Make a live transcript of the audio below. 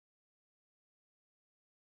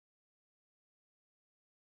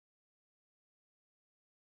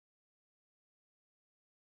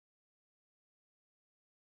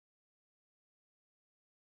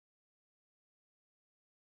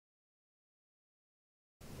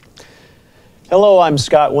Hello, I'm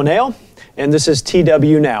Scott Winnale, and this is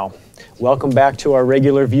TWNow. Welcome back to our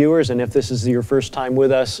regular viewers, and if this is your first time with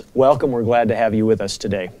us, welcome. We're glad to have you with us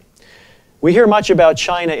today. We hear much about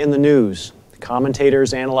China in the news.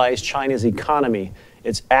 Commentators analyze China's economy,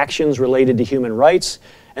 its actions related to human rights,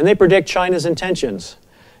 and they predict China's intentions.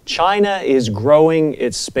 China is growing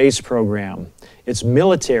its space program, its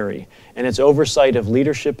military, and its oversight of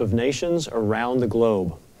leadership of nations around the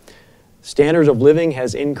globe. Standards of living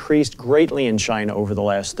has increased greatly in China over the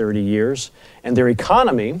last 30 years, and their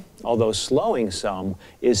economy, although slowing some,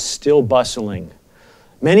 is still bustling.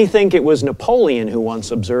 Many think it was Napoleon who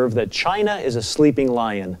once observed that China is a sleeping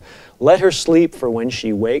lion. Let her sleep, for when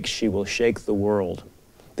she wakes, she will shake the world.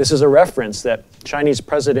 This is a reference that Chinese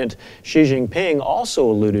President Xi Jinping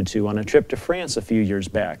also alluded to on a trip to France a few years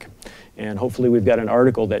back. And hopefully we've got an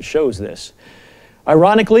article that shows this.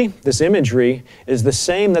 Ironically, this imagery is the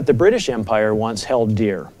same that the British Empire once held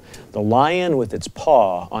dear, the lion with its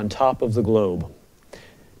paw on top of the globe.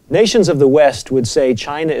 Nations of the West would say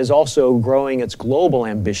China is also growing its global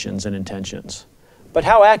ambitions and intentions. But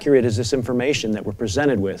how accurate is this information that we're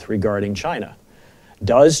presented with regarding China?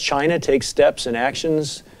 Does China take steps and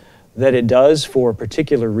actions that it does for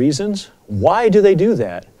particular reasons? Why do they do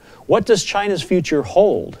that? What does China's future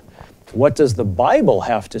hold? What does the Bible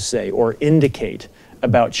have to say or indicate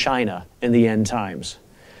about China in the end times?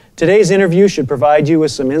 Today's interview should provide you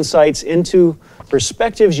with some insights into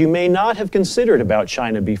perspectives you may not have considered about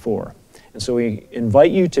China before. And so we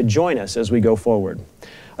invite you to join us as we go forward.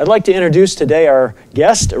 I'd like to introduce today our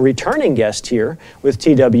guest, a returning guest here with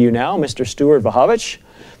TWNow, Mr. Stuart Wachowicz.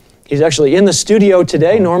 He's actually in the studio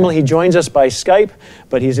today. Normally he joins us by Skype,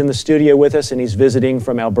 but he's in the studio with us and he's visiting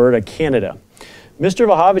from Alberta, Canada. Mr.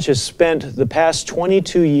 Wachowicz has spent the past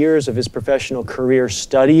 22 years of his professional career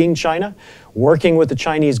studying China, working with the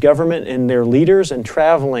Chinese government and their leaders, and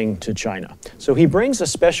traveling to China. So he brings a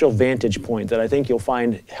special vantage point that I think you'll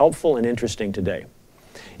find helpful and interesting today.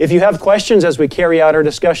 If you have questions as we carry out our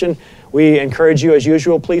discussion, we encourage you, as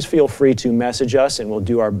usual, please feel free to message us and we'll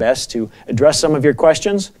do our best to address some of your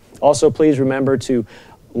questions. Also, please remember to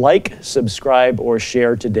like, subscribe, or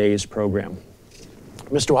share today's program.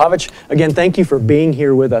 Mr. Wachowicz, again, thank you for being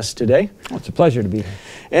here with us today. Well, it's a pleasure to be here.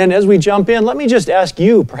 And as we jump in, let me just ask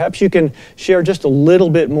you, perhaps you can share just a little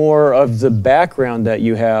bit more of the background that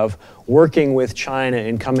you have working with China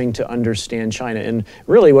and coming to understand China in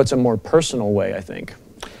really what's a more personal way, I think.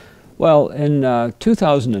 Well, in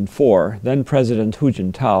 2004, then President Hu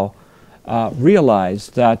Jintao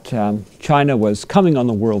realized that China was coming on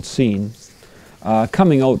the world scene,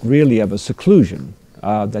 coming out really of a seclusion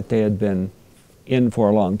that they had been in for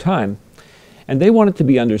a long time, and they wanted to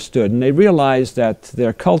be understood, and they realized that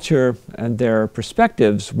their culture and their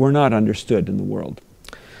perspectives were not understood in the world.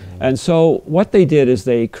 And so what they did is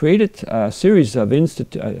they created a series of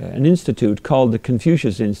an institute called the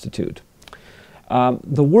Confucius Institute.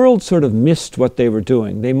 The world sort of missed what they were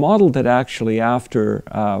doing. They modeled it actually after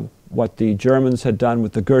what the Germans had done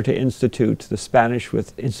with the Goethe Institute, the Spanish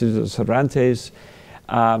with Instituto de Cervantes,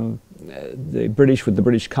 the British with the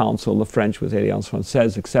British Council, the French with Alliance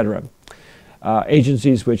Française, etc.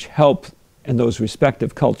 Agencies which help in those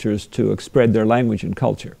respective cultures to spread their language and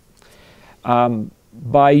culture.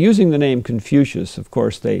 By using the name Confucius, of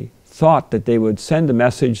course, they thought that they would send a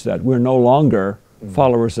message that we're no longer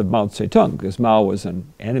followers of Mao Zedong, because Mao was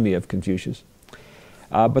an enemy of Confucius.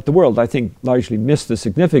 But the world, I think, largely missed the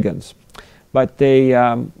significance. But they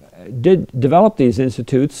did develop these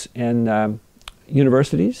institutes in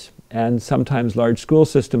universities and sometimes large school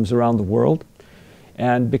systems around the world.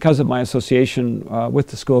 And because of my association with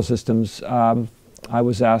the school systems, I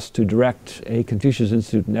was asked to direct a Confucius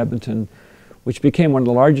Institute in Edmonton, which became one of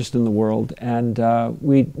the largest in the world. And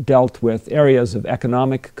we dealt with areas of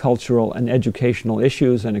economic, cultural, and educational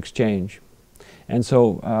issues and exchange. And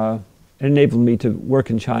so it enabled me to work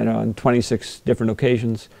in China on 26 different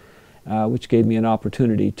occasions, which gave me an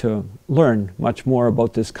opportunity to learn much more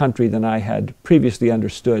about this country than I had previously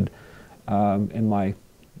understood in my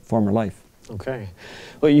former life. Okay.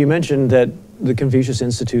 Well, you mentioned that the Confucius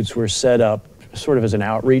Institutes were set up sort of as an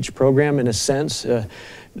outreach program in a sense,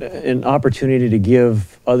 an opportunity to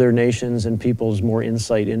give other nations and peoples more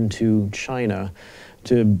insight into China,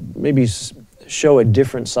 to maybe show a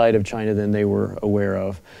different side of China than they were aware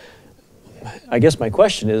of. I guess my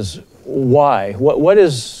question is, why? What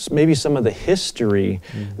is maybe some of the history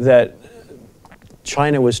that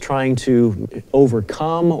China was trying to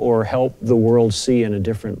overcome or help the world see in a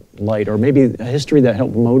different light, or maybe a history that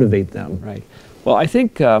helped motivate them? Right. Well, I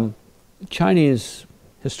think Chinese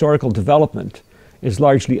historical development is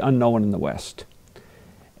largely unknown in the West.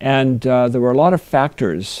 And there were a lot of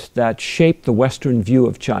factors that shaped the Western view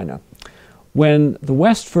of China. When the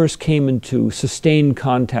West first came into sustained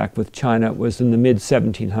contact with China, it was in the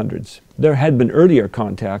mid-1700s. There had been earlier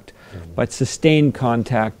contact, but sustained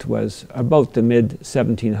contact was about the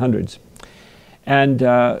mid-1700s. And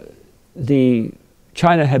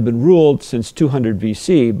China had been ruled since 200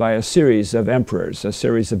 BC by a series of emperors, a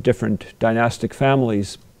series of different dynastic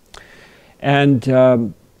families. And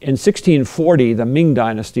in 1640, the Ming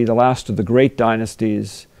dynasty, the last of the great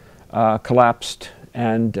dynasties, collapsed,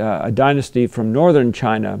 and a dynasty from northern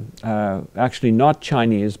China, actually not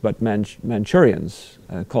Chinese but Manchurians,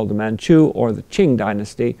 called the Manchu or the Qing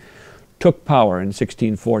dynasty, took power in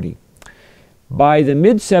 1640. By the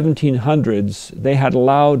mid-1700s, they had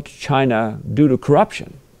allowed China, due to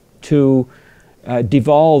corruption, to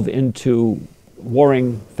devolve into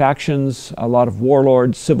warring factions, a lot of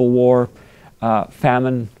warlords, civil war,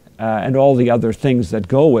 famine, and all the other things that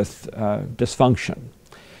go with dysfunction.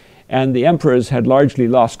 And the emperors had largely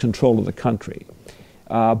lost control of the country.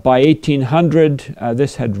 By 1800,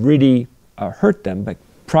 this had really hurt them, but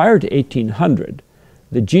prior to 1800,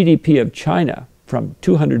 the GDP of China from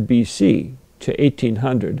 200 BC to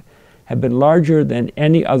 1800 had been larger than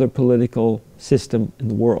any other political system in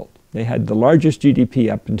the world. They had the largest GDP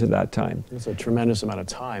up until that time. It's a tremendous amount of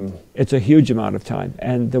time. It's a huge amount of time.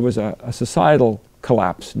 And there was a societal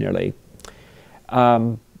collapse nearly.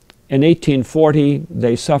 In 1840,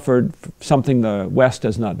 they suffered something the West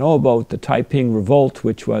does not know about, the Taiping Revolt,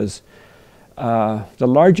 which was the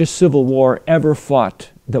largest civil war ever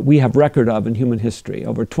fought that we have record of in human history.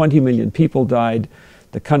 Over 20 million people died.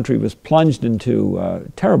 The country was plunged into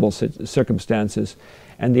terrible circumstances.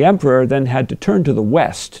 And the emperor then had to turn to the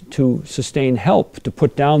West to sustain help to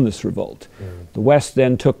put down this revolt. The West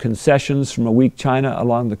then took concessions from a weak China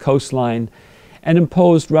along the coastline and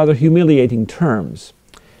imposed rather humiliating terms.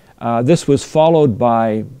 This was followed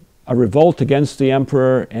by a revolt against the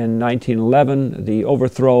emperor in 1911, the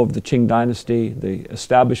overthrow of the Qing dynasty, the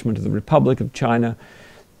establishment of the Republic of China.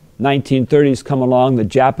 1930s come along, the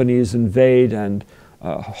Japanese invade, and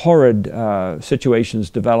horrid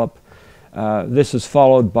situations develop. This is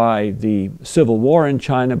followed by the civil war in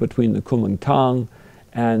China between the Kuomintang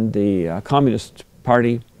and the Communist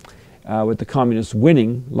Party, with the Communists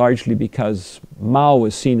winning largely because Mao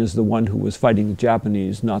was seen as the one who was fighting the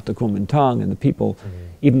Japanese, not the Kuomintang, and the people,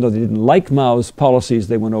 even though they didn't like Mao's policies,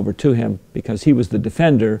 they went over to him because he was the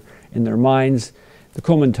defender in their minds. The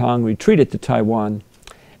Kuomintang retreated to Taiwan,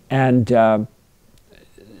 and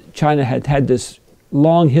China had had this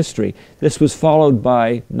long history. This was followed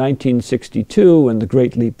by 1962 and the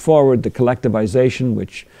Great Leap Forward, the collectivization,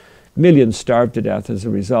 which millions starved to death as a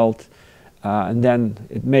result. And then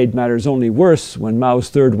it made matters only worse when Mao's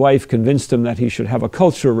third wife convinced him that he should have a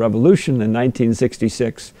cultural revolution in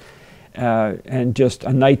 1966. And just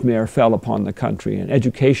a nightmare fell upon the country, and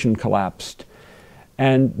education collapsed.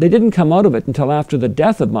 And they didn't come out of it until after the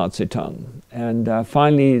death of Mao Zedong. And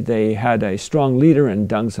finally, they had a strong leader in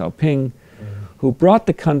Deng Xiaoping, who brought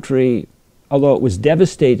the country, although it was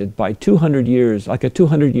devastated by 200 years, like a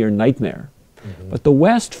 200-year nightmare. But the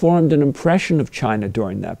West formed an impression of China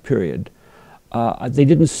during that period. They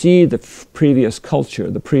didn't see the previous culture,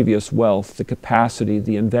 the previous wealth, the capacity,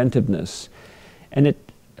 the inventiveness. And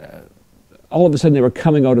all of a sudden they were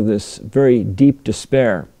coming out of this very deep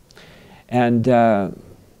despair. And Deng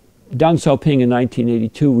Xiaoping in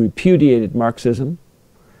 1982 repudiated Marxism,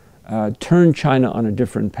 turned China on a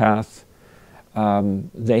different path.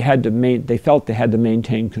 They felt they had to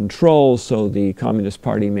maintain control, so the Communist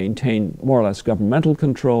Party maintained more or less governmental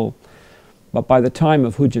control. But by the time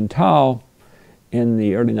of Hu Jintao, in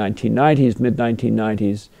the early 1990s,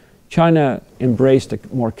 mid-1990s, China embraced a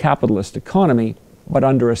more capitalist economy, but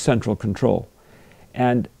under a central control.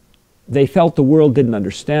 And they felt the world didn't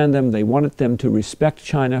understand them. They wanted them to respect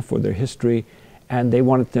China for their history, and they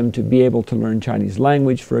wanted them to be able to learn Chinese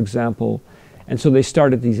language, for example. And so they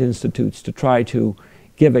started these institutes to try to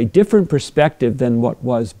give a different perspective than what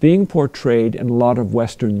was being portrayed in a lot of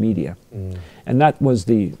Western media. And that was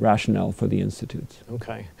the rationale for the institutes.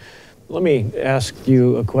 Okay. Let me ask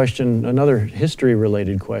you a question, another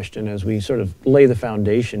history-related question, as we sort of lay the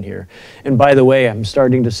foundation here. And by the way, I'm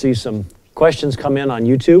starting to see some questions come in on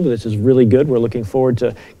YouTube. This is really good. We're looking forward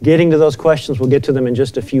to getting to those questions. We'll get to them in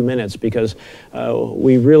just a few minutes because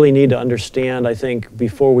we really need to understand, I think,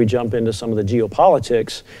 before we jump into some of the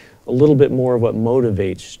geopolitics, a little bit more of what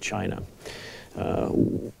motivates China.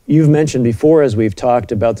 You've mentioned before, as we've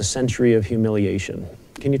talked, about the century of humiliation.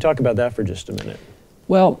 Can you talk about that for just a minute?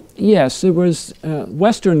 Well, yes, it was,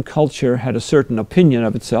 Western culture had a certain opinion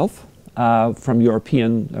of itself from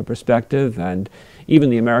European perspective, and Even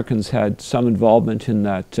the Americans had some involvement in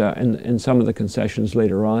that, in some of the concessions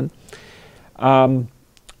later on. And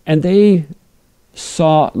they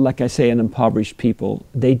saw, like I say, an impoverished people.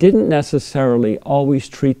 They didn't necessarily always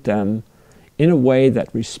treat them in a way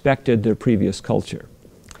that respected their previous culture.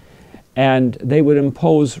 And they would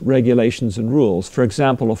impose regulations and rules. For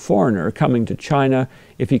example, a foreigner coming to China,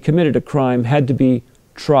 if he committed a crime, had to be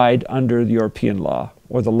tried under the European law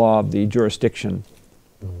or the law of the jurisdiction.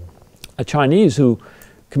 A Chinese who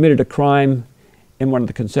committed a crime in one of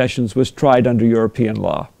the concessions was tried under European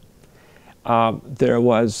law. There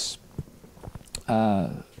was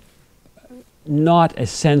not a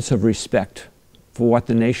sense of respect for what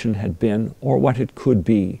the nation had been or what it could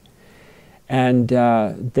be. And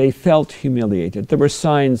they felt humiliated. There were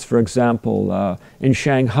signs, for example, in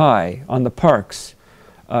Shanghai on the parks,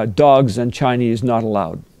 dogs and Chinese not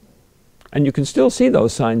allowed. And you can still see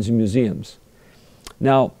those signs in museums.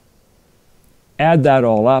 Now, add that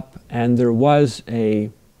all up, and there was a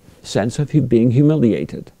sense of being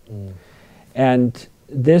humiliated. And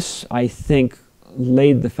this, I think,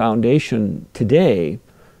 laid the foundation today,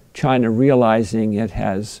 China realizing it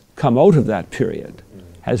has come out of that period,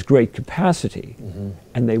 has great capacity,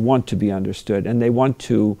 and they want to be understood, and they want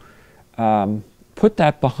to put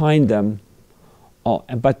that behind them,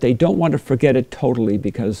 but they don't want to forget it totally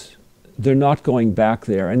because they're not going back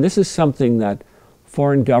there. And this is something that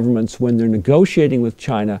foreign governments, when they're negotiating with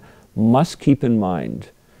China, must keep in mind.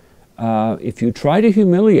 If you try to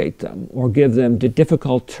humiliate them or give them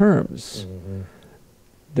difficult terms,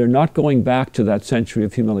 they're not going back to that century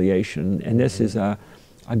of humiliation. And this is a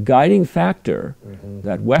guiding factor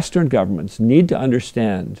that Western governments need to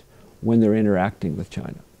understand when they're interacting with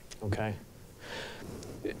China. Okay.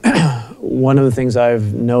 One of the things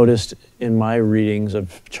I've noticed in my readings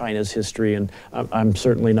of China's history, and I'm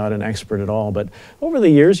certainly not an expert at all, but over the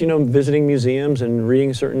years, you know, visiting museums and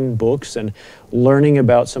reading certain books and learning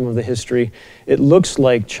about some of the history, it looks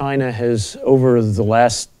like China has, over the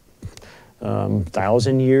last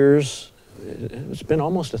 1,000 years, it's been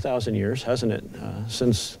almost 1,000 years, hasn't it,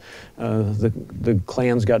 since the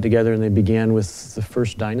clans got together and they began with the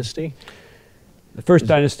first dynasty? The first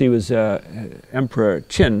dynasty was Emperor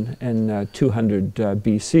Qin in 200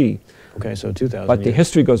 BC. Okay, so 2,000 But the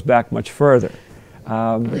history goes back much further.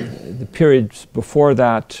 The periods before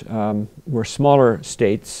that were smaller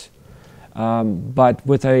states, but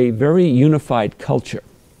with a very unified culture.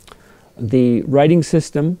 The writing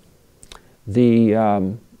system,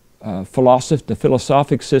 the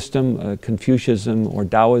philosophic system, Confucianism or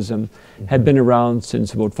Taoism, had been around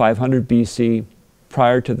since about 500 BC.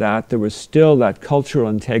 Prior to that, there was still that cultural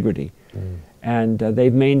integrity. And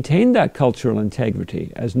they've maintained that cultural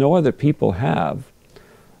integrity, as no other people have,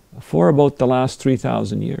 for about the last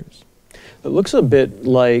 3,000 years. It looks a bit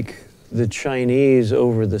like the Chinese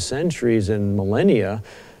over the centuries and millennia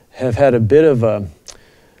have had a bit of a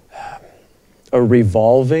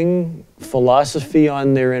revolving philosophy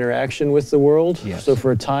on their interaction with the world. Yes. So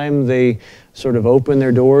for a time they sort of open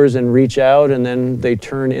their doors and reach out, and then they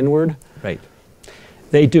turn inward. Right.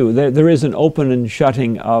 They do. There is an open and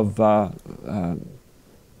shutting of the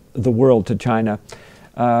world to China.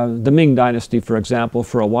 The Ming Dynasty, for example,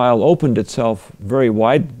 for a while opened itself very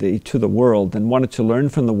widely to the world and wanted to learn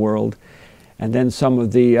from the world. And then some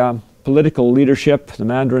of the political leadership, the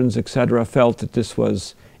mandarins, etc., felt that this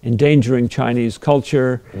was endangering Chinese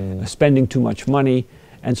culture, spending too much money,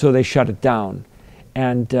 and so they shut it down.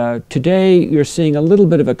 And today you're seeing a little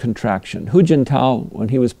bit of a contraction. Hu Jintao, when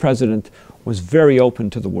he was president, was very open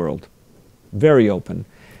to the world, very open.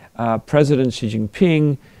 President Xi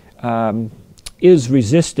Jinping is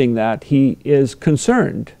resisting that. He is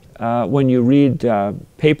concerned. When you read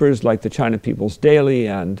papers like the China People's Daily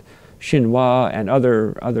and Xinhua and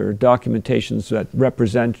other documentations that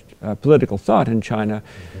represent political thought in China,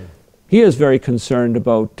 he is very concerned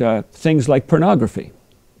about things like pornography.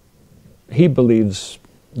 He believes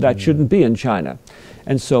that shouldn't be in China.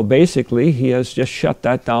 And so basically he has just shut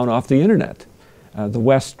that down off the internet. The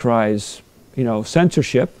West tries, you know,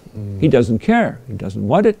 censorship. He doesn't care. He doesn't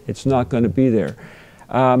want it. It's not going to be there.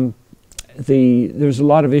 There's a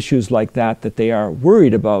lot of issues like that they are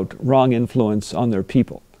worried about wrong influence on their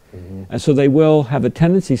people. And so they will have a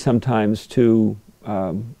tendency sometimes to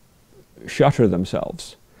shutter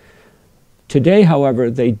themselves. Today, however,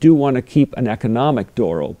 they do want to keep an economic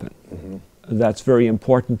door open. That's very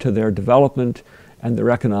important to their development and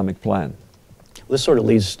their economic plan. This sort of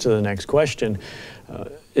leads to the next question.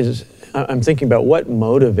 I'm thinking about what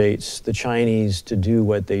motivates the Chinese to do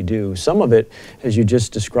what they do. Some of it, as you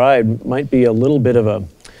just described, might be a little bit of a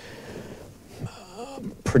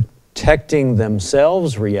protecting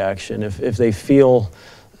themselves reaction, if they feel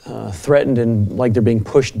threatened and like they're being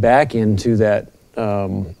pushed back into that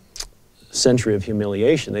century of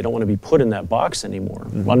humiliation. They don't want to be put in that box anymore,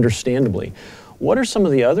 understandably. What are some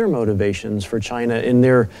of the other motivations for China in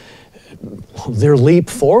their leap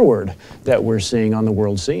forward that we're seeing on the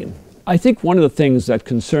world scene? I think one of the things that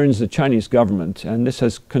concerns the Chinese government, and this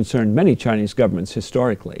has concerned many Chinese governments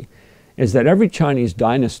historically, is that every Chinese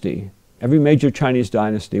dynasty, every major Chinese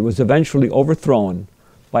dynasty was eventually overthrown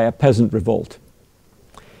by a peasant revolt.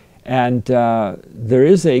 And there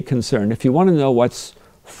is a concern, if you want to know what's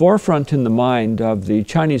forefront in the mind of the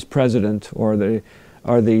Chinese president or the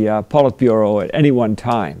Politburo at any one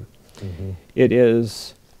time, it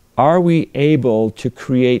is, are we able to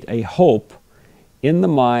create a hope in the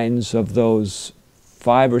minds of those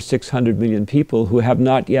 500 or 600 million people who have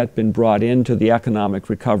not yet been brought into the economic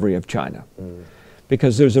recovery of China?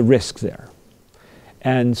 Because there's a risk there.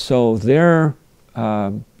 And so the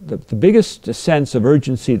biggest sense of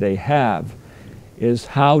urgency they have is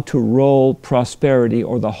how to roll prosperity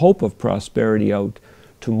or the hope of prosperity out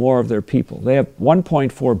to more of their people. They have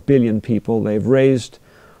 1.4 billion people. They've raised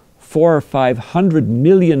 400 or 500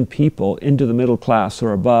 million people into the middle class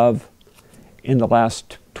or above in the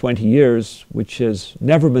last 20 years, which has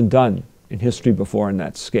never been done in history before in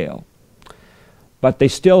that scale. But they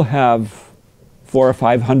still have 400 or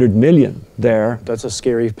 500 million there. That's a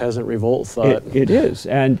scary peasant revolt thought. It is,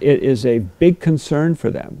 and it is a big concern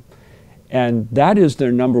for them. And that is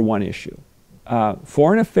their number one issue.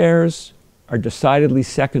 Foreign affairs are decidedly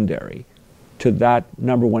secondary to that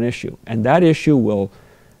number one issue. And that issue will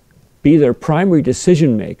be their primary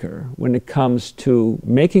decision maker when it comes to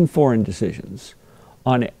making foreign decisions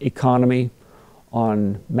on economy,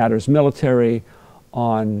 on matters military,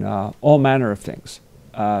 on all manner of things.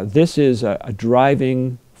 This is a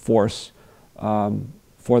driving force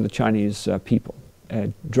for the Chinese people.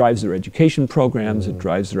 It drives their education programs, it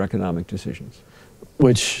drives their economic decisions.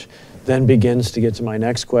 Which then begins to get to my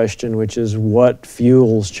next question, which is what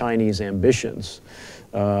fuels Chinese ambitions?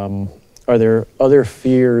 Are there other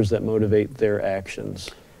fears that motivate their actions?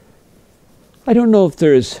 I don't know if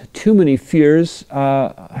there's too many fears.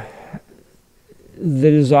 The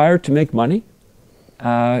desire to make money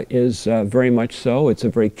is very much so. It's a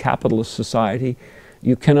very capitalist society.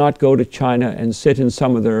 You cannot go to China and sit in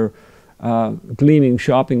some of their gleaming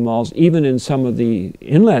shopping malls, even in some of the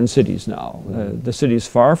inland cities now. The cities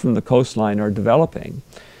far from the coastline are developing.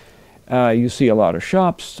 You see a lot of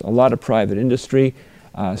shops, a lot of private industry.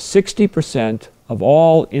 60% of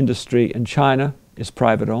all industry in China is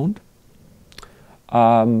private owned.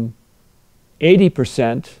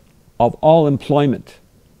 80% of all employment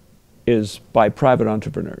is by private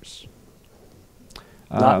entrepreneurs.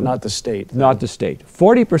 Not the state. Not the state.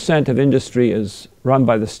 40% of industry is run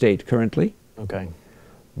by the state currently. Okay.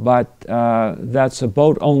 But that's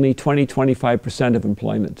about only 20–25% of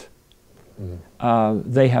employment.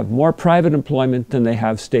 They have more private employment than they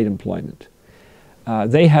have state employment.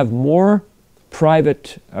 They have more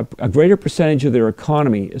private, a greater percentage of their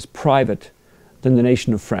economy is private than the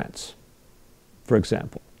nation of France, for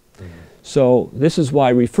example. So this is why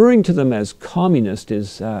referring to them as communist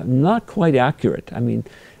is not quite accurate. I mean,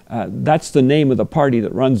 that's the name of the party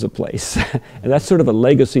that runs the place. And that's sort of a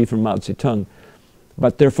legacy from Mao Zedong.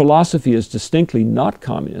 But their philosophy is distinctly not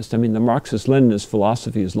communist. I mean, the Marxist-Leninist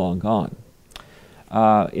philosophy is long gone.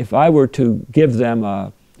 If I were to give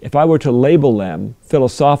them if I were to label them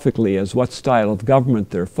philosophically as what style of government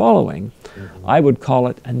they're following, I would call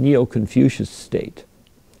it a neo-Confucius state,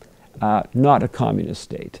 not a communist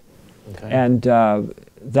state. Okay. And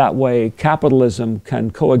that way capitalism can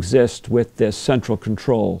coexist with this central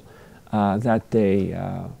control that they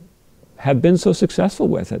have been so successful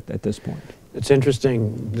with at this point. It's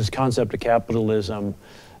interesting, this concept of capitalism.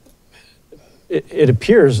 It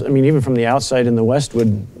appears, I mean, even from the outside in the West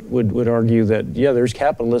would argue that, yeah, there's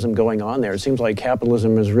capitalism going on there. It seems like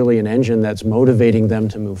capitalism is really an engine that's motivating them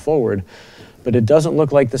to move forward. But it doesn't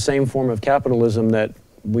look like the same form of capitalism that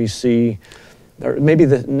we see, or maybe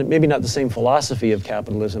not the same philosophy of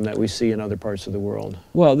capitalism that we see in other parts of the world.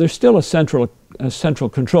 Well, there's still a central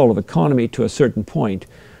control of economy to a certain point.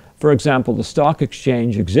 For example, the stock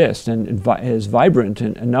exchange exists and is vibrant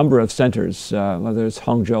in a number of centers, whether it's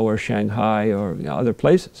Hangzhou or Shanghai or other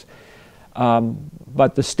places.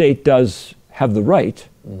 But the state does have the right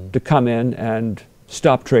to come in and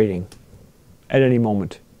stop trading at any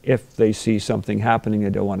moment if they see something happening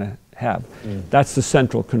they don't want to have. That's the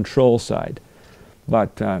central control side.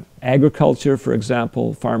 But agriculture, for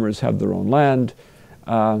example, farmers have their own land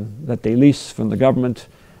that they lease from the government.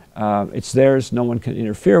 It's theirs, no one can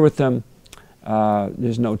interfere with them.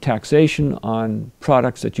 There's no taxation on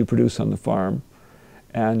products that you produce on the farm.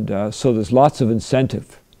 And so there's lots of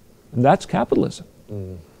incentive. And that's capitalism.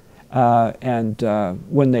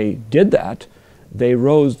 When they did that,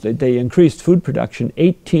 they increased food production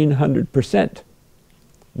 1,800%.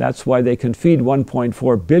 That's why they can feed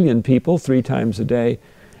 1.4 billion people 3 times a day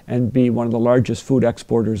and be one of the largest food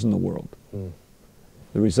exporters in the world.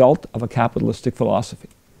 The result of a capitalistic philosophy.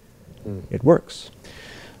 It works.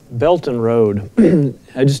 Belt and Road.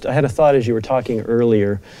 I had a thought as you were talking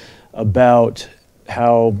earlier about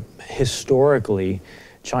how historically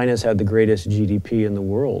China's had the greatest GDP in the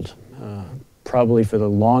world, probably for the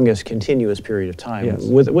longest continuous period of time, yes.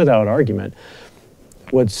 Without argument.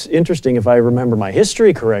 What's interesting, if I remember my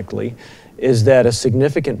history correctly, is that a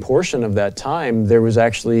significant portion of that time there was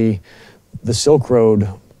actually the Silk Road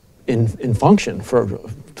in function for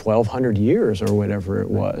 1,200 years or whatever it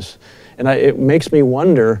was. And it makes me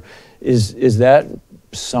wonder, is that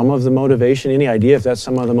some of the motivation, any idea if that's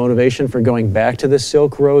some of the motivation for going back to the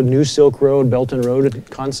Silk Road, new Silk Road, Belt and Road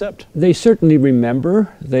concept? They certainly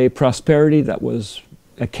remember the prosperity that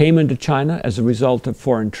came into China as a result of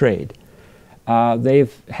foreign trade.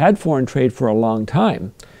 They've had foreign trade for a long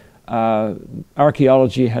time.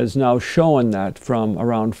 Archaeology has now shown that from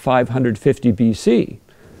around 550 BC,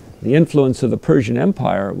 the influence of the Persian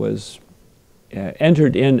Empire was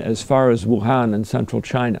entered in as far as Wuhan in central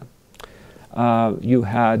China. You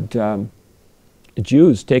had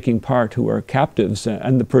Jews taking part who were captives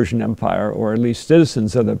in the Persian Empire, or at least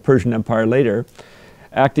citizens of the Persian Empire later,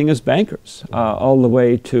 acting as bankers all the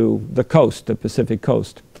way to the coast, the Pacific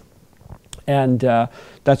coast. And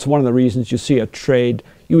that's one of the reasons you see a trade.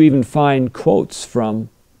 You even find quotes from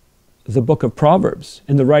the book of Proverbs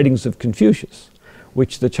in the writings of Confucius,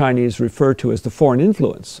 which the Chinese refer to as the foreign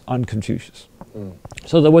influence on Confucius.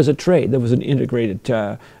 So there was a trade, there was an integrated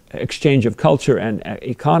exchange of culture and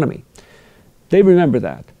economy. They remember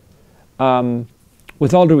that.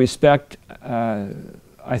 With all due respect,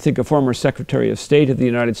 I think a former Secretary of State of the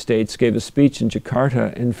United States gave a speech in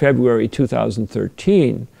Jakarta in February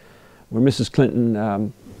 2013 where Mrs.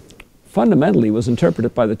 Clinton fundamentally was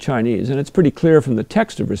interpreted by the Chinese, and it's pretty clear from the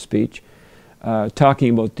text of her speech, talking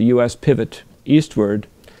about the U.S. pivot eastward,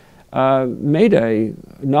 made a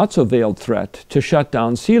not-so-veiled threat to shut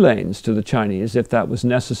down sea lanes to the Chinese if that was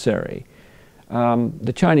necessary.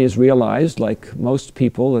 The Chinese realized, like most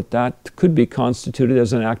people, that that could be constituted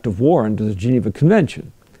as an act of war under the Geneva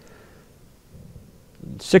Convention.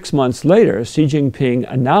 6 months later, Xi Jinping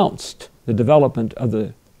announced the development of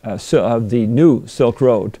the new Silk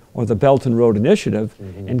Road, or the Belt and Road Initiative,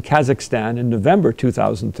 in Kazakhstan in November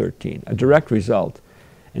 2013, a direct result.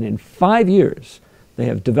 And in 5 years, they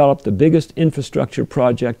have developed the biggest infrastructure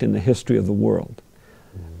project in the history of the world.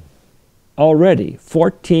 Already,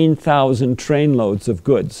 14,000 trainloads of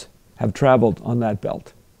goods have traveled on that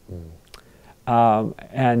belt.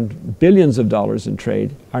 And billions of dollars in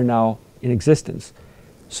trade are now in existence.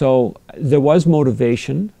 So there was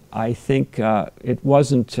motivation. I think it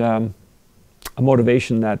wasn't a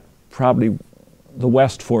motivation that probably the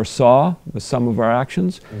West foresaw with some of our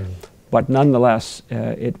actions, but nonetheless,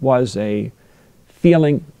 it was a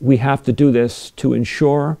feeling we have to do this to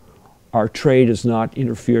ensure our trade is not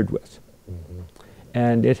interfered with.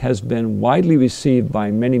 And it has been widely received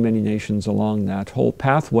by many, many nations along that whole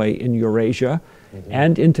pathway in Eurasia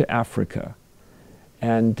and into Africa.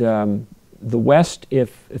 And the West,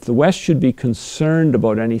 if the West should be concerned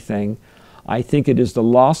about anything, I think it is the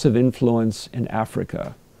loss of influence in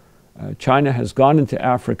Africa. China has gone into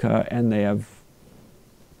Africa and they have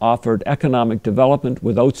offered economic development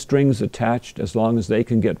without strings attached as long as they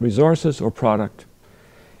can get resources or product.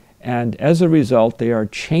 And as a result, they are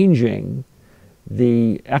changing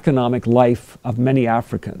the economic life of many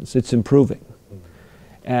Africans. It's improving.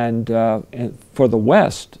 And for the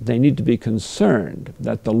West, they need to be concerned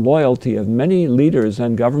that the loyalty of many leaders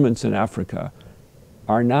and governments in Africa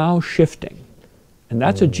are now shifting. And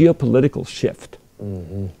that's a geopolitical shift.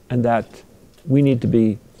 And that we need to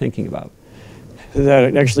be thinking about.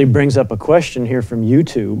 That actually brings up a question here from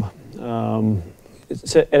YouTube.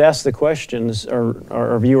 It asks the questions, or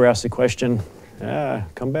our viewer asked the question,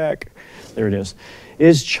 come back, there it is.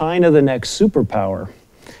 Is China the next superpower?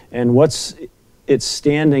 And what's its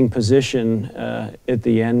standing position at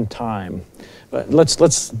the end time? But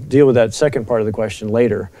let's deal with that second part of the question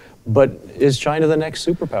later. But is China the next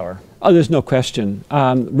superpower? Oh, there's no question.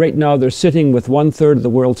 Right now they're sitting with 1/3 of the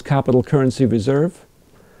world's capital currency reserve.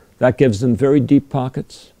 That gives them very deep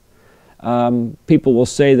pockets. People will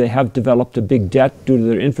say they have developed a big debt due to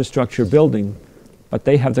their infrastructure building, but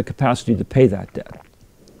they have the capacity to pay that debt.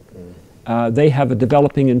 they have a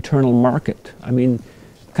developing internal market. I mean,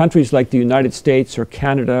 countries like the United States or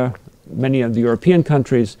Canada, many of the European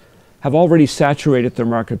countries, have already saturated their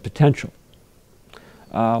market potential.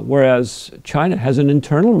 Whereas China has an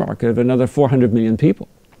internal market of another 400 million people.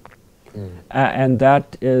 And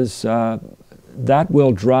that is, that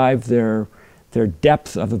will drive their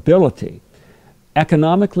depth of ability.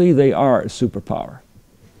 Economically, they are a superpower.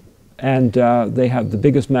 And they have the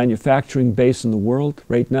biggest manufacturing base in the world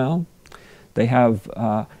right now. They have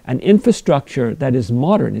an infrastructure that is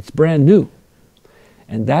modern, it's brand new.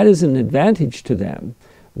 And that is an advantage to them.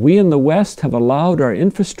 We in the West have allowed our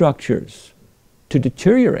infrastructures to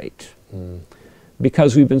deteriorate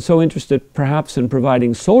because we've been so interested perhaps in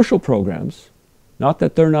providing social programs, not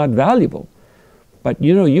that they're not valuable, but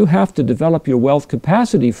you know, you have to develop your wealth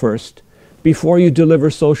capacity first before you deliver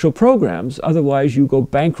social programs, otherwise you go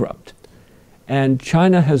bankrupt. And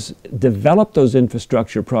China has developed those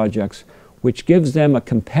infrastructure projects which gives them a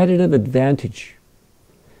competitive advantage.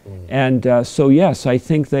 And so yes, I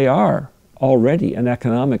think they are already an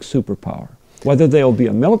economic superpower. Whether they'll be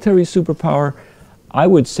a military superpower, I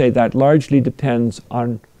would say that largely depends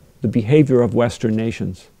on the behavior of Western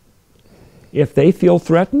nations. If they feel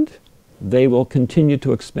threatened, they will continue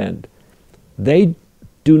to expand. They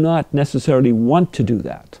do not necessarily want to do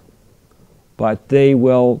that, but they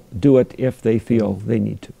will do it if they feel they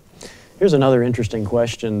need to. Here's another interesting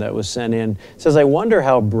question that was sent in. It says, I wonder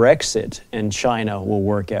how Brexit and China will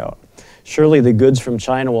work out. Surely the goods from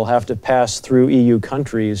China will have to pass through EU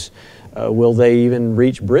countries. Will they even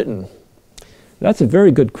reach Britain? That's a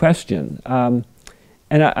very good question. And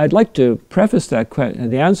I'd like to preface that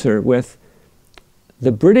the answer with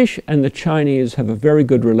the British and the Chinese have a very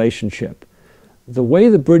good relationship. The way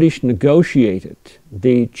the British negotiated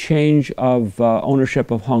the change of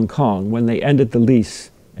ownership of Hong Kong when they ended the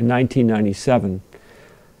lease in 1997,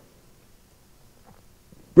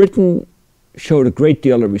 Britain showed a great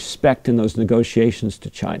deal of respect in those negotiations to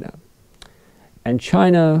China. And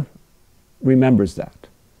China remembers that.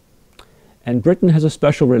 And Britain has a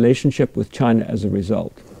special relationship with China as a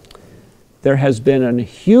result. There has been a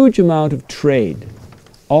huge amount of trade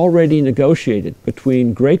already negotiated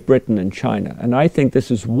between Great Britain and China. And I think this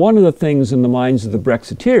is one of the things in the minds of the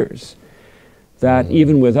Brexiteers, that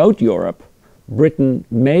even without Europe, Britain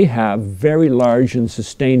may have very large and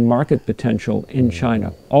sustained market potential in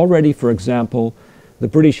China. Already, for example, the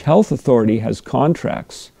British Health Authority has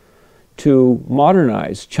contracts to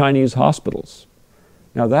modernize Chinese hospitals.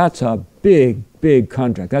 Now that's a big, big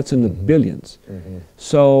contract. That's in the billions.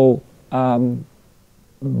 So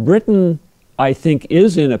Britain, I think,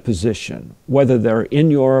 is in a position, whether they're in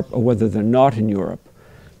Europe or whether they're not in Europe,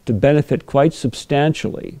 to benefit quite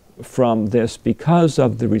substantially from this because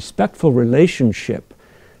of the respectful relationship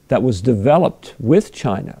that was developed with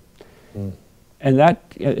China. And that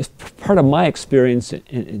is part of my experience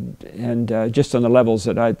and just on the levels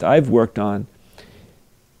that I've worked on.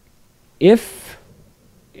 If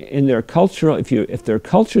in their cultural, if their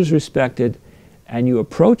culture is respected and you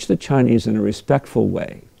approach the Chinese in a respectful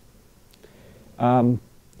way, I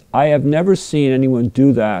have never seen anyone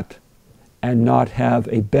do that and not have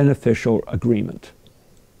a beneficial agreement.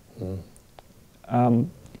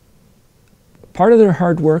 Part of their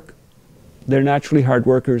hard work, they're naturally hard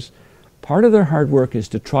workers, part of their hard work is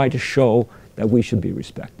to try to show that we should be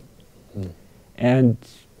respected. And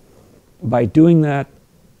by doing that,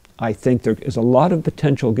 I think there is a lot of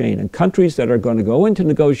potential gain. And countries that are going to go into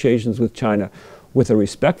negotiations with China with a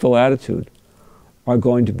respectful attitude are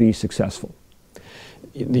going to be successful.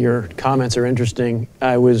 Your comments are interesting.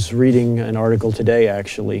 I was reading an article today,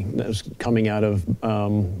 actually, that was coming out of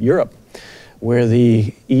Europe, where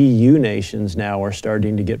the EU nations now are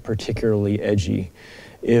starting to get particularly edgy.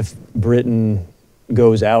 If Britain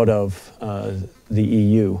goes out of the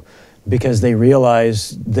EU, because they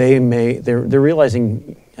realize they're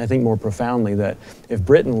realizing, I think more profoundly, that if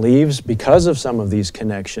Britain leaves because of some of these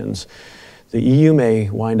connections, the EU may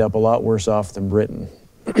wind up a lot worse off than Britain.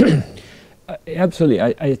 Absolutely.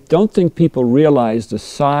 I don't think people realize the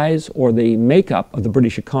size or the makeup of the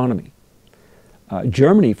British economy.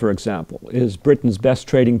 Germany, for example, is Britain's best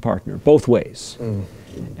trading partner, both ways.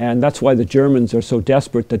 And that's why the Germans are so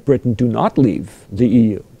desperate that Britain do not leave the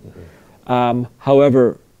EU.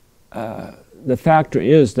 However, the factor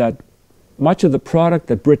is that much of the product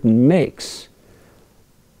that Britain makes,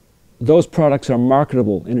 those products are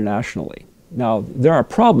marketable internationally. Now, there are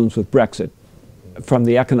problems with Brexit from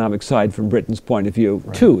the economic side, from Britain's point of view,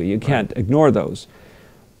 too. You can't ignore those.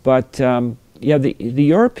 But yeah, the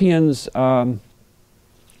Europeans, I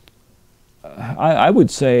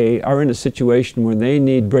would say, are in a situation where they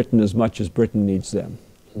need Britain as much as Britain needs them.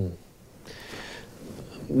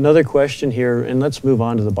 Another question here, and let's move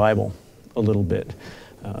on to the Bible a little bit.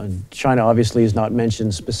 China obviously is not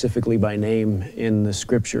mentioned specifically by name in the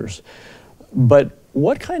scriptures, but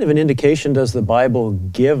what kind of an indication does the Bible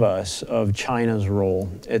give us of China's role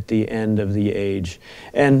at the end of the age?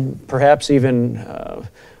 And perhaps even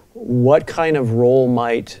what kind of role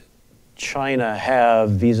might China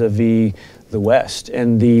have vis-a-vis the West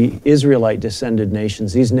and the Israelite-descended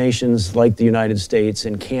nations, these nations like the United States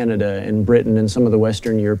and Canada and Britain and some of the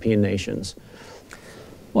Western European nations?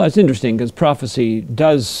 Well, it's interesting because prophecy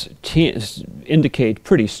does indicate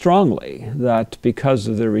pretty strongly that because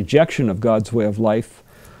of their rejection of God's way of life,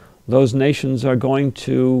 those nations are going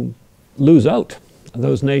to lose out.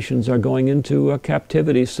 Those nations are going into a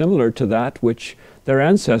captivity similar to that which their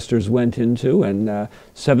ancestors went into in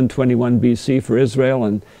 721 BC for Israel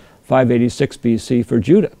and 586 BC for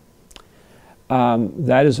Judah.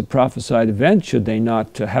 That is a prophesied event should they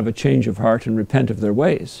not have a change of heart and repent of their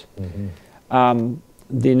ways. Mm-hmm.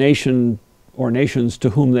 The nation or nations to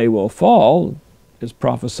whom they will fall is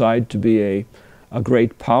prophesied to be a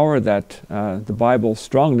great power that the Bible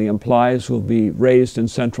strongly implies will be raised in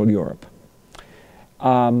Central Europe.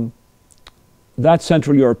 That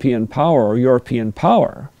Central European power or European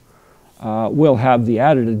power will have the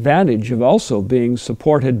added advantage of also being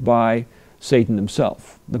supported by Satan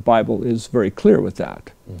himself. The Bible is very clear with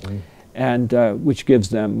that, mm-hmm. and which gives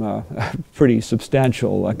them a pretty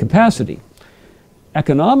substantial capacity.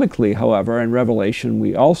 Economically, however, in Revelation,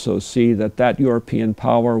 we also see that that European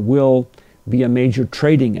power will be a major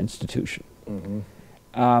trading institution.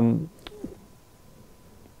 Mm-hmm.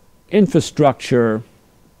 Infrastructure,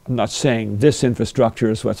 I'm not saying this infrastructure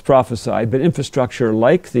is what's prophesied, but infrastructure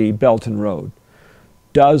like the Belt and Road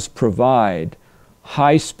does provide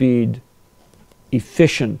high-speed,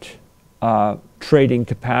 efficient trading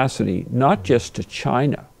capacity, not just to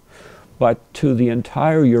China, but to the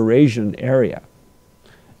entire Eurasian area,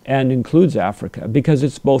 and includes Africa, because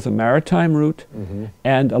it's both a maritime route mm-hmm.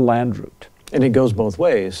 and a land route. And it goes both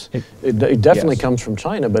ways. It definitely yes. comes from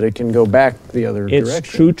China, but it can go back the other direction. It's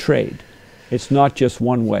true trade. It's not just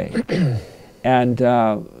one way. And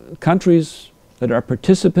countries that are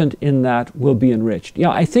participant in that will be enriched. Yeah,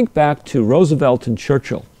 I think back to Roosevelt and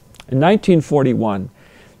Churchill. In 1941,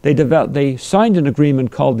 they signed an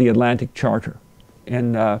agreement called the Atlantic Charter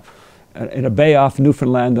in a bay off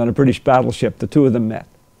Newfoundland on a British battleship. The two of them met.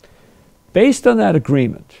 Based on that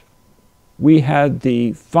agreement, we had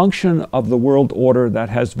the function of the world order that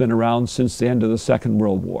has been around since the end of the Second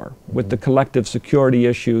World War, mm-hmm. with the collective security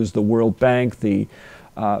issues, the World Bank, the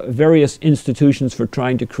various institutions for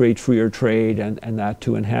trying to create freer trade and that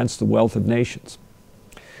to enhance the wealth of nations.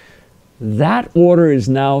 That order is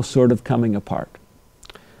now sort of coming apart.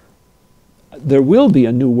 There will be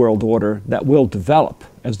a new world order that will develop,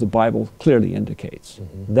 as the Bible clearly indicates.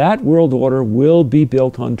 Mm-hmm. That world order will be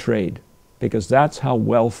built on trade, because that's how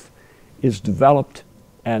wealth is developed,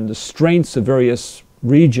 and the strengths of various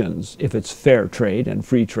regions, if it's fair trade and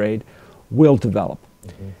free trade, will develop.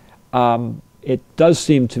 Mm-hmm. It does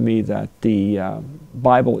seem to me that the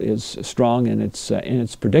Bible is strong in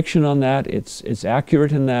its prediction on that. It's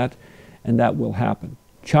accurate in that, and that will happen.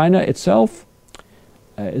 China itself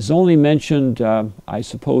is only mentioned, I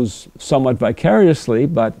suppose, somewhat vicariously,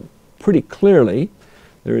 but pretty clearly.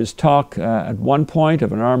 There is talk at one point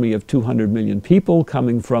of an army of 200 million people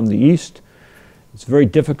coming from the east. It's very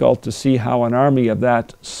difficult to see how an army of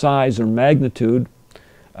that size or magnitude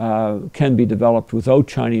can be developed without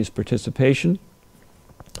Chinese participation.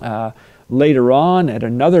 Later on, at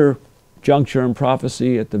another juncture in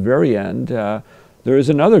prophecy at the very end, there is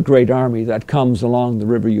another great army that comes along the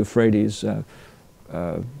river Euphrates.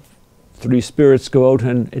 Three spirits go out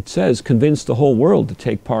and, it says, convince the whole world to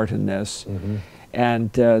take part in this. Mm-hmm.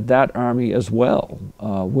 And that army as well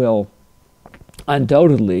will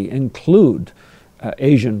undoubtedly include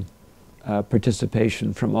Asian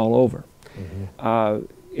participation from all over. Mm-hmm.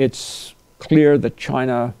 It's clear that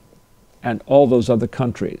China and all those other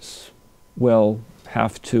countries will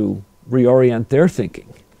have to reorient their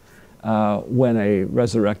thinking when a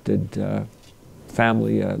resurrected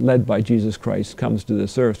family led by Jesus Christ comes to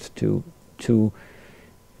this earth to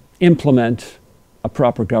implement a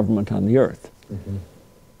proper government on the earth. Mm-hmm.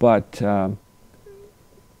 But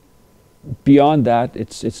beyond that,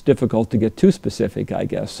 it's difficult to get too specific, I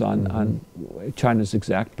guess, on China's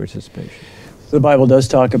exact participation. The Bible does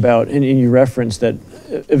talk about, and you reference that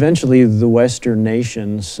eventually the Western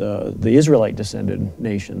nations, the Israelite-descended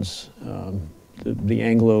nations, the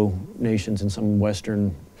Anglo nations and some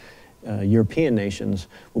Western European nations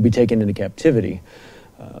will be taken into captivity.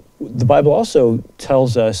 The Bible also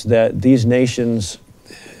tells us that these nations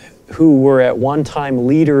who were at one time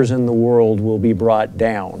leaders in the world will be brought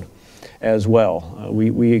down as well.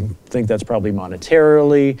 We think that's probably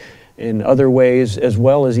monetarily, in other ways, as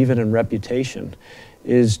well as even in reputation.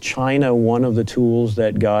 Is China one of the tools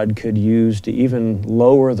that God could use to even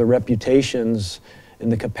lower the reputations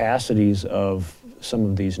and the capacities of some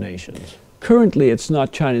of these nations? Currently, it's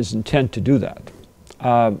not China's intent to do that.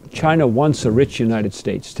 China wants a rich United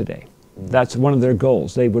States today. That's one of their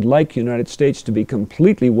goals. They would like the United States to be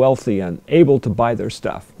completely wealthy and able to buy their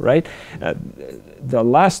stuff, right? The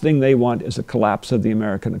last thing they want is a collapse of the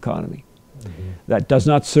American economy. That does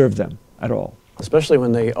not serve them at all. Especially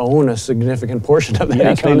when they own a significant portion of that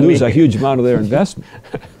yes, economy. They lose a huge amount of their investment.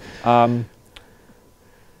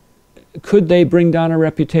 Could they bring down a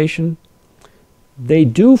reputation? They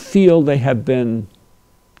do feel they have been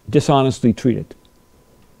dishonestly treated.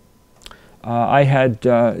 I had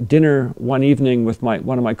dinner one evening with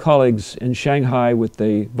one of my colleagues in Shanghai with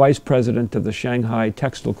the vice president of the Shanghai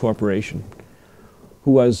Textile Corporation,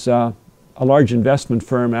 who was a large investment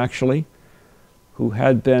firm actually, who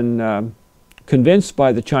had been convinced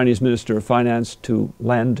by the Chinese Minister of Finance to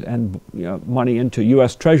lend money into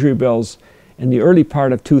U.S. Treasury bills in the early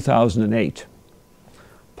part of 2008.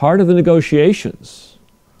 Part of the negotiations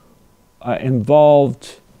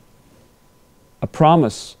involved a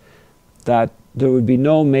promise that there would be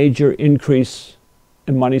no major increase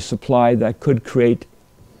in money supply that could create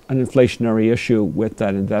an inflationary issue with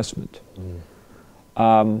that investment.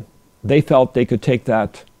 They felt they could take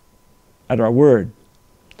that at our word.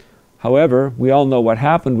 However, we all know what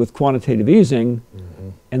happened with quantitative easing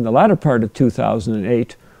in the latter part of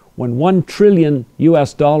 2008, when $1 trillion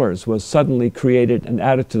US was suddenly created and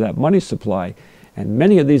added to that money supply, and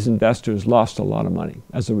many of these investors lost a lot of money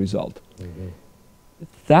as a result.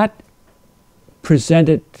 That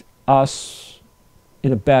presented us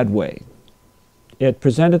in a bad way. It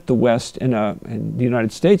presented the West, and the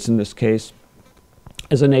United States in this case,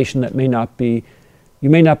 as a nation that you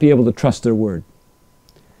may not be able to trust their word.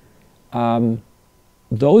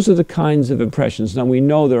 Those are the kinds of impressions. Now we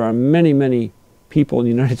know there are many, many people in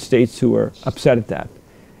the United States who are upset at that.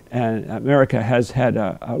 And America has had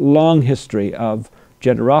a long history of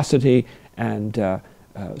generosity and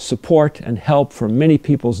support and help for many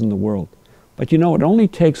peoples in the world. But you know, it only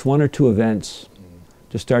takes one or two events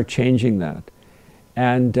to start changing that.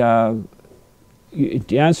 And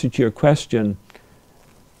the answer to your question,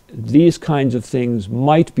 these kinds of things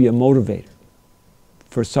might be a motivator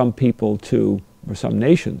for some people or some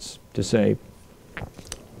nations to say,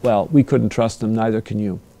 well, we couldn't trust them, neither can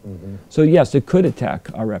you. So yes, it could attack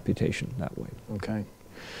our reputation that way. Okay.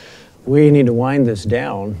 We need to wind this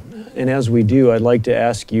down, and as we do, I'd like to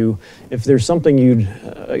ask you if there's something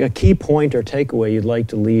a key point or takeaway you'd like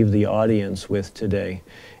to leave the audience with today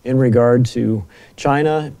in regard to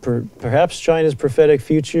China, perhaps China's prophetic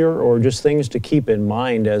future, or just things to keep in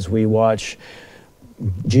mind as we watch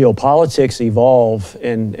geopolitics evolve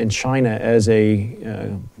in China as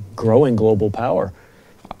a growing global power.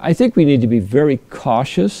 I think we need to be very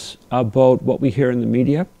cautious about what we hear in the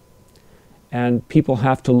media, and people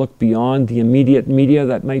have to look beyond the immediate media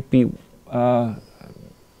that might be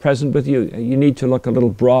present with you. You need to look a little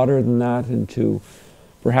broader than that into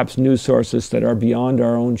perhaps news sources that are beyond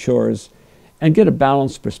our own shores and get a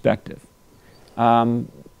balanced perspective. And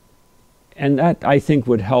that, I think,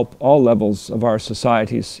 would help all levels of our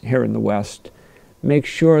societies here in the West make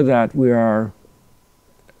sure that we are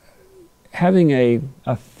having a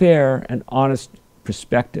fair and honest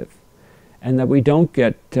perspective, and that we don't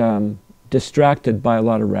get distracted by a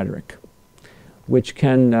lot of rhetoric, which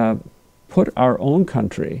can put our own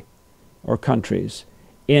country or countries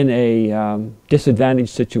in a disadvantaged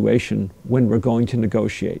situation when we're going to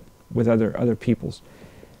negotiate with other peoples.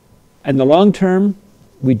 In the long term,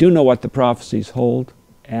 we do know what the prophecies hold,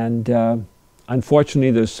 and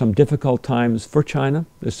unfortunately there's some difficult times for China,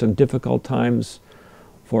 there's some difficult times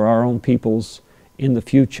for our own peoples in the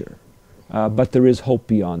future, but there is hope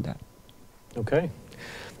beyond that. Okay.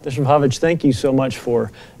 Mr. Pavich, thank you so much for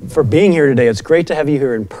being here today. It's great to have you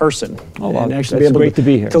here in person. Oh, well, and actually be able to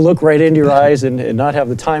be here. To look right into your eyes and not have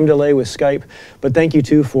the time delay with Skype. But thank you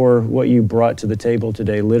too for what you brought to the table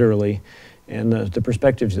today, literally, and the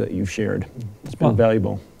perspectives that you've shared. It's been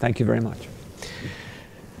valuable. Thank you very much.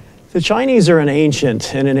 The Chinese are an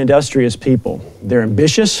ancient and an industrious people. They're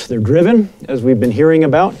ambitious, they're driven, as we've been hearing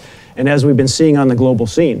about, and as we've been seeing on the global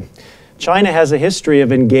scene. China has a history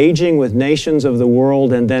of engaging with nations of the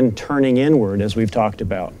world and then turning inward, as we've talked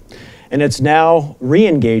about. And it's now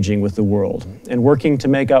re-engaging with the world and working to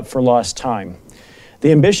make up for lost time.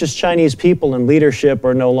 The ambitious Chinese people and leadership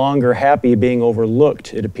are no longer happy being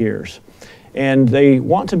overlooked, it appears. and they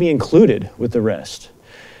want to be included with the rest.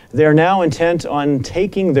 They're now intent on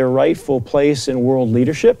taking their rightful place in world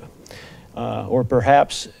leadership, or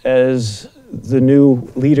perhaps as the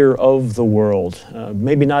new leader of the world.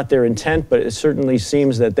 Maybe not their intent, but it certainly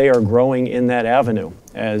seems that they are growing in that avenue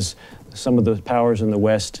as some of the powers in the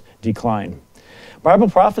West decline. Bible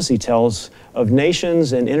prophecy tells of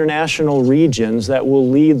nations and international regions that will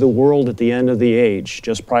lead the world at the end of the age,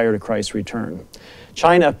 just prior to Christ's return.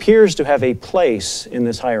 China appears to have a place in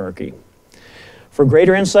this hierarchy. For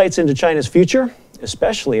greater insights into China's future,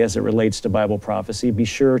 especially as it relates to Bible prophecy, be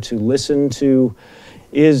sure to listen to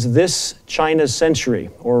Is This China's Century?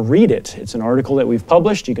 Or read it. It's an article that we've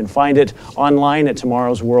published. You can find it online at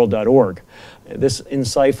tomorrowsworld.org. This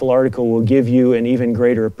insightful article will give you an even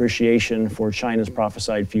greater appreciation for China's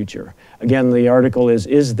prophesied future. Again, the article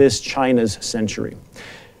is This China's Century?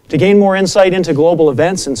 To gain more insight into global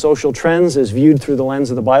events and social trends as viewed through the lens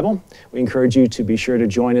of the Bible, we encourage you to be sure to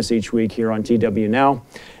join us each week here on TWNow.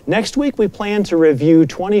 Next week, we plan to review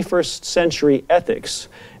 21st century ethics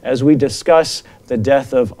as we discuss the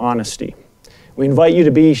death of honesty. We invite you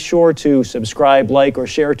to be sure to subscribe, like, or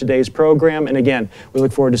share today's program. And again, we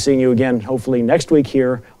look forward to seeing you again, hopefully next week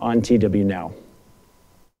here on TWNow.